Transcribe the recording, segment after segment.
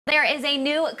There is a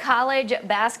new college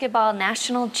basketball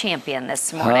national champion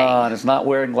this morning. And it's not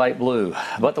wearing light blue.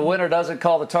 But the winner doesn't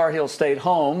call the Tar Heels State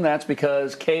home. That's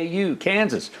because KU,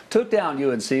 Kansas, took down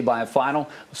UNC by a final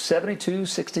of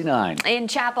 72-69. In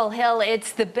Chapel Hill,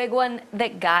 it's the big one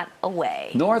that got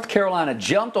away. North Carolina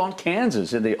jumped on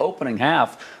Kansas in the opening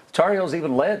half. The Tar Heels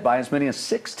even led by as many as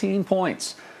 16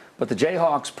 points. But the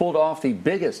Jayhawks pulled off the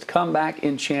biggest comeback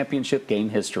in championship game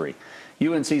history.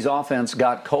 UNC's offense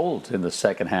got cold in the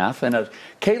second half, and a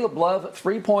Caleb Love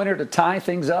three-pointer to tie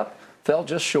things up fell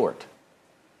just short.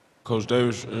 Coach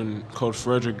Davis and Coach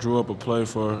Frederick drew up a play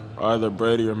for either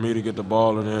Brady or me to get the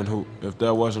ball, and then if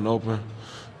that wasn't open,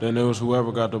 then it was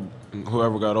whoever got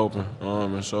open.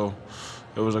 And so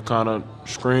it was a kind of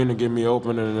screen to get me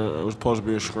open, and it was supposed to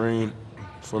be a screen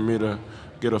for me to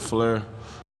get a flare.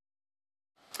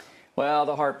 Well,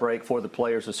 the heartbreak for the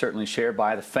players was certainly shared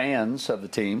by the fans of the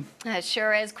team. It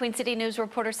sure is. Queen City News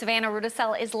reporter Savannah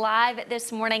Rudisell is live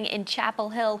this morning in Chapel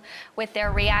Hill with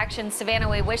their reaction. Savannah,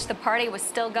 we wish the party was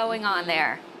still going on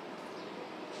there.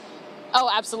 Oh,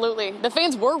 absolutely. The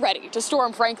fans were ready to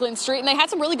storm Franklin Street, and they had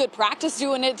some really good practice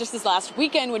doing it just this last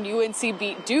weekend when UNC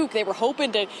beat Duke. They were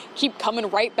hoping to keep coming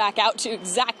right back out to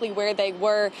exactly where they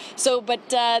were. But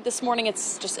this morning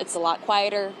it's a lot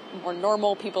quieter, more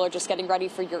normal. People are just getting ready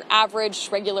for your average,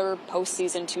 regular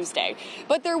postseason Tuesday.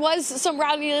 But there was some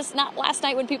rowdiness not last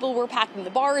night when people were packing the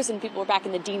bars and people were back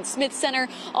in the Dean Smith Center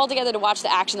all together to watch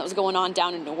the action that was going on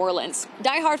down in New Orleans.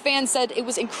 Diehard fans said it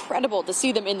was incredible to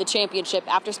see them in the championship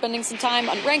after spending some time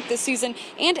unranked this season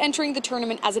and entering the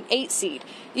tournament as an 8 seed.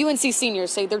 UNC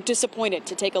seniors say they're disappointed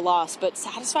to take a loss, but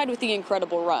satisfied with the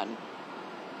incredible run.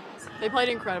 They played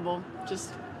incredible.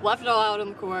 Just left it all out on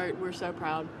the court. We're so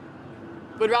proud.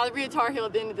 Would rather be a Tar Heel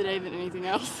at the end of the day than anything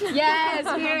else. Yes,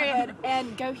 period.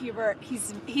 And go Hubert.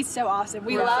 He's so awesome.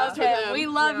 We love him. We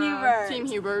love Hubert. Team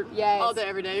Hubert. Yes. All day,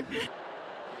 every day.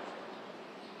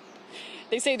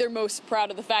 They say they're most proud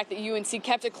of the fact that UNC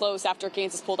kept it close after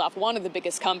Kansas pulled off one of the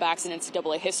biggest comebacks in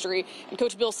NCAA history, and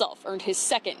Coach Bill Self earned his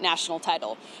second national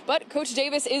title. But Coach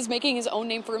Davis is making his own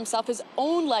name for himself, his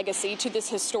own legacy to this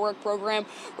historic program.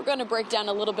 We're going to break down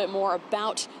a little bit more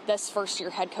about this first-year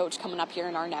head coach coming up here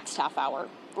in our next half hour.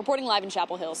 Reporting live in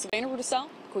Chapel Hill, Savannah Rudisell,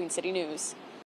 Queen City News.